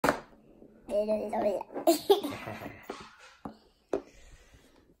Guys,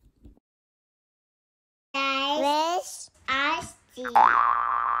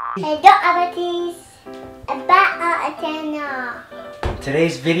 hello abatis, about our channel.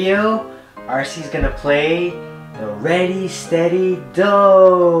 Today's video, RC's gonna play the Ready Steady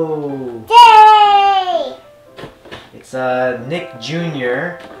Dough. Yay! It's Nick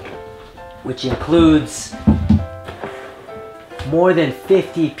Jr., which includes more than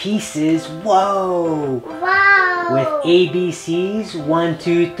 50 pieces. Whoa! Wow! With ABCs, 1,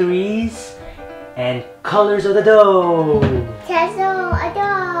 2, 3s, and colors of the dough. Castle a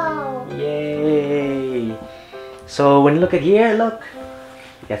dough. Yay! So when you look at here, look,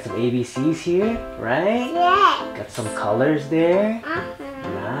 you got some ABCs here, right? Yeah. Got some colors there.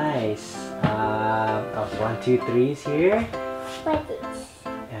 Nice. Nice. 1, 2, 3s here. What is?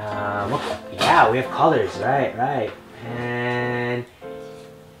 Yeah, we have colors, right. And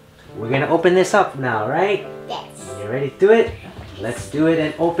we're gonna open this up now, right? Yes. You ready to do it? Let's do it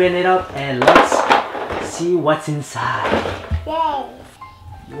and open it up and let's see what's inside. Yay.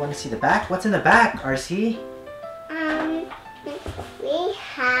 You want to see the back? What's in the back, RC? We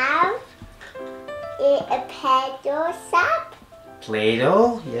have a play-doh shop.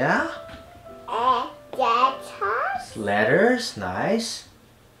 Play-doh, yeah. A letters. Letters, nice.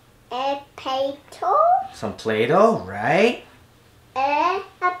 A play-doh. Some Play-doh, right? A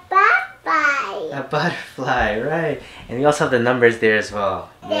butterfly. A butterfly, right. And we also have the numbers there as well.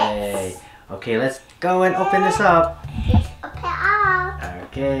 Yes. Yay. Okay, let's go and open this up. Let's open up.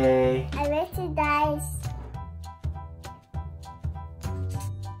 Okay. I wish you guys.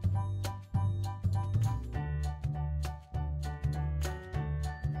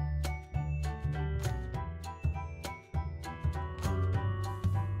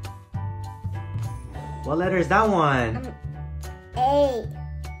 What letter is that one? A.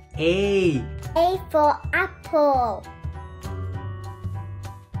 A. A for apple.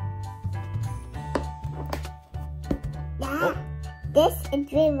 Oh. This is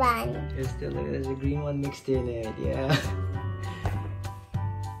green one. There's a green one mixed in it, yeah.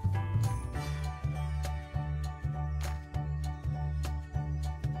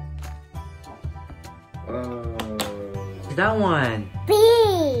 Oh. That one? B.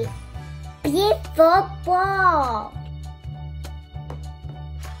 B for ball.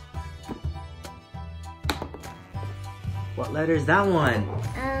 What letter is that one?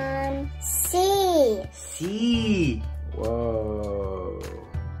 C. C. Whoa.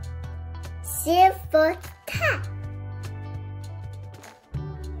 C for cat.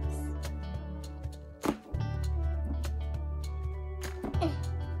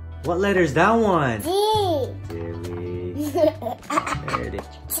 What letter is that one? D. Dilly. There it is.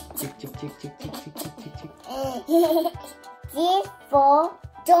 Chick, chick, chick, chick, chick, chick, chick, chick, chick. D for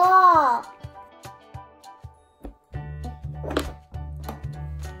dog.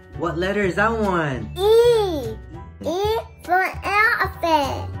 What letter is that one? E. E for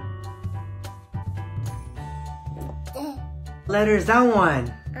elephant. What letter is that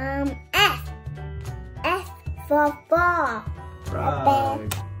one? F. F for ball.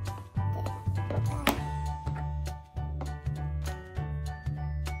 Frog.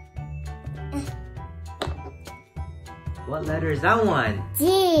 What letter is that one?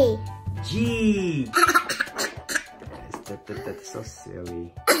 G. G. That's so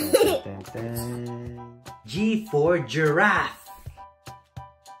silly. Dun, dun, dun, dun. G for giraffe.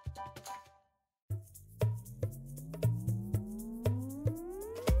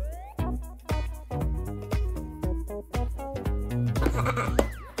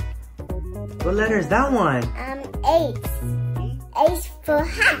 What letter is that one? H. H for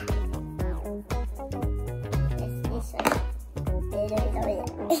hat.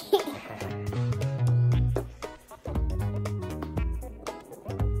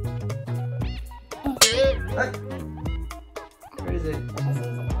 Where is it?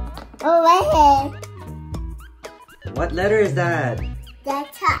 Oh, right here. What letter is that?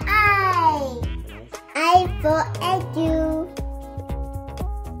 That's I. I for edu.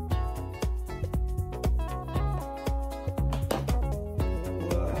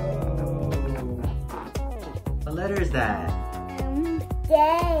 What letter is that? J.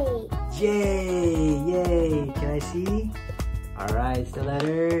 J. Yay. Can I see? Alright, it's the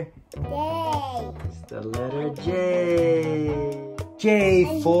letter. J. It's the letter J.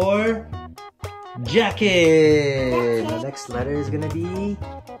 J for jacket. The next letter is gonna be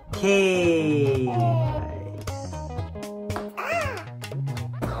K. Nice.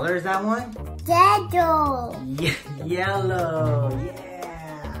 What color is that one? Yellow. Yellow. Yeah.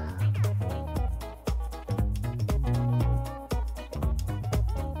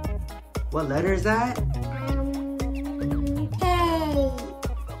 What letter is that? K.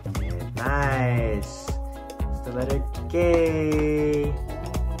 Nice. It's the letter K.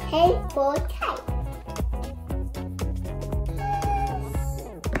 K for kite.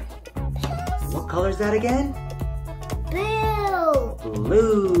 What color is that again? Blue.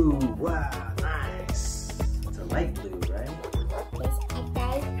 Blue. Wow, nice. It's a light blue, right? It's a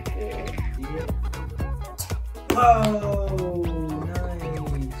light blue. Yeah. Whoa,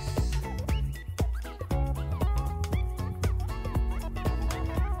 nice.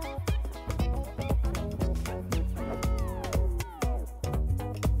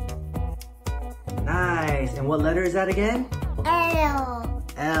 Nice. And what letter is that again? L.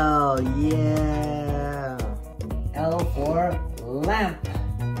 L, yeah. L for lamp.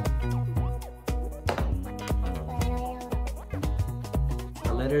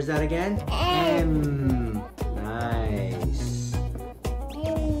 What letter is that again? M. Nice.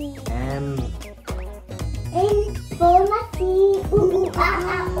 M. M for monkey. Ooh, ah,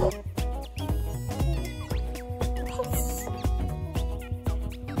 ah.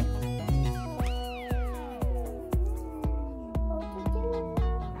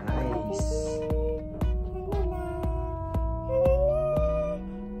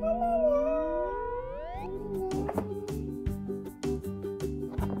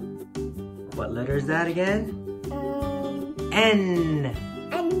 What letter is that again? N. N.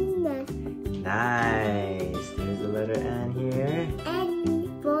 Nice. There's the letter N here.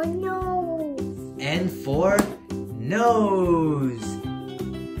 N for nose. N for nose.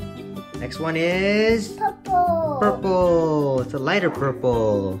 Next one is Purple. purple. It's a lighter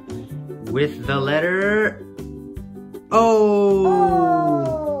purple with the letter O. Oh.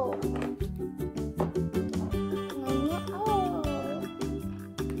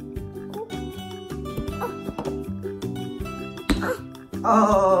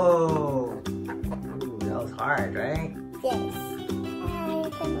 Oh. Ooh, that was hard, right? Yes.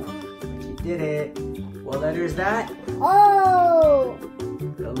 But you did it. What letter is that? Oh.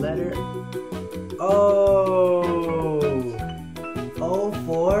 The letter O. O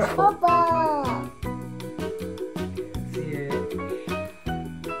for Purple. see it.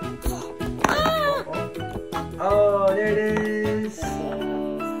 Oh, there it is.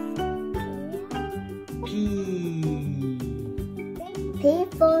 P. P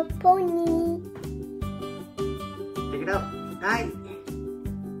for pony. Pick it up. Nice.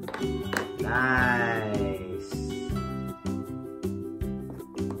 Nice.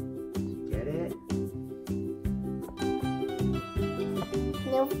 Get it?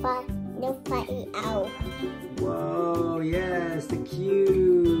 No fight out. Whoa, yes, the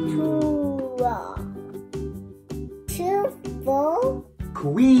Q. Two for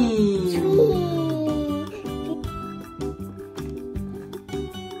Queen. tree.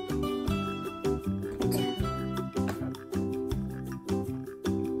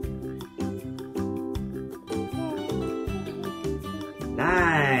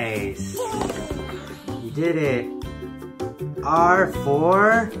 Nice. You did it. R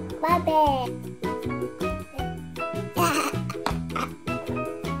for Bobby.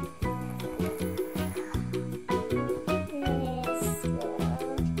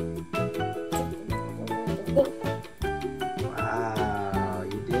 wow,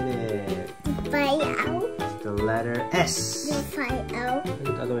 you did it. Fight out. It's the letter S. No fight out. Is it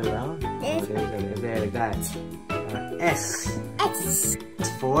the other way around? Yes. Oh, there, like that. S. X. It's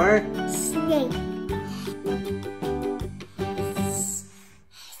for Snake.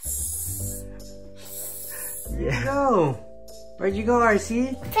 yeah. Go. Where'd you go,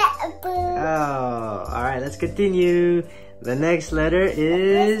 RC? Pebble. Oh, all right. Let's continue. The next letter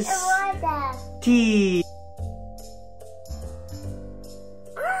is Water. T.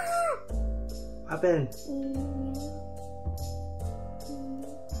 What happened?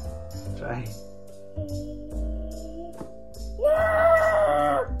 Try.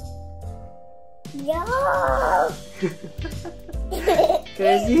 No. Can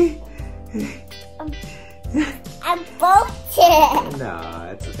I see? I broke it.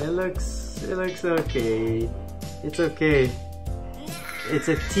 No, it looks okay. It's okay. It's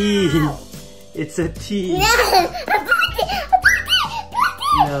a T. It's a T. No. I broke it.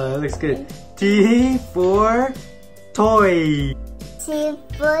 No, it looks good. T for toy. T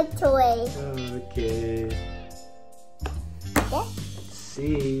for toy. Okay. Yeah.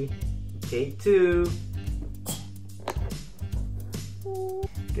 C. Take two.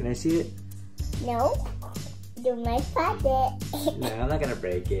 Can I see it? No. Do my father. No, I'm not gonna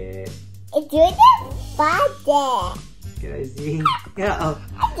break it. Do the father. Can I see? Yeah. Oh.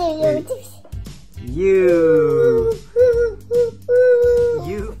 Do U.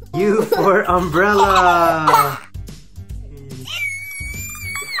 U for for umbrella. You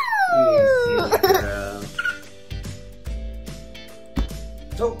silly girl.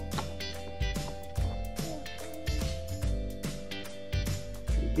 So,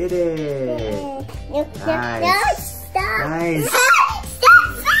 you did it. Nice. Nice.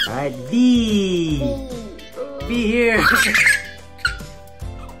 Alright, V. V here.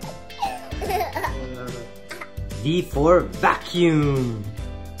 V for vacuum.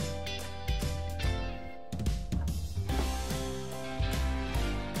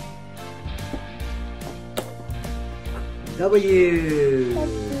 W.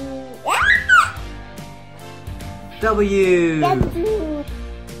 W.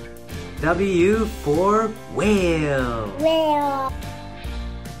 W for whale. Whale.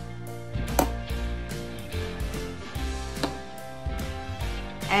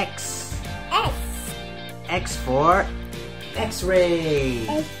 X. X. X for X-ray.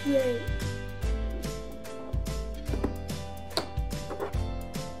 X-ray.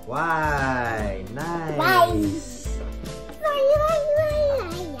 Y. Nice. Y.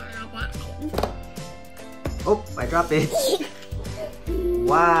 Oh, I dropped it.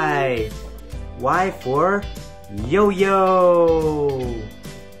 Y. Y for yo-yo.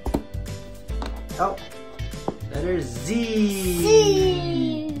 Oh, letter Z.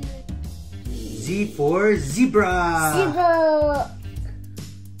 Z. Z for zebra. Zebra.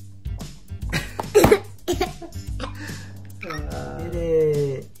 Did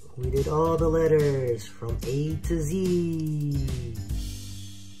it. We did all the letters from A to Z.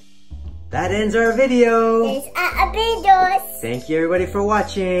 That ends our video. There's a videos. Thank you everybody for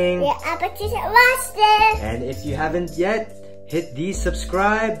watching. Yeah, I bet you should watch this. And if you haven't yet, hit the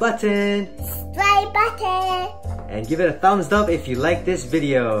subscribe button. Subscribe button. And give it a thumbs up if you like this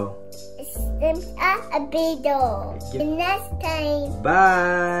video. It's a video. Give- Next time.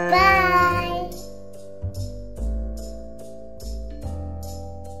 Bye. Bye.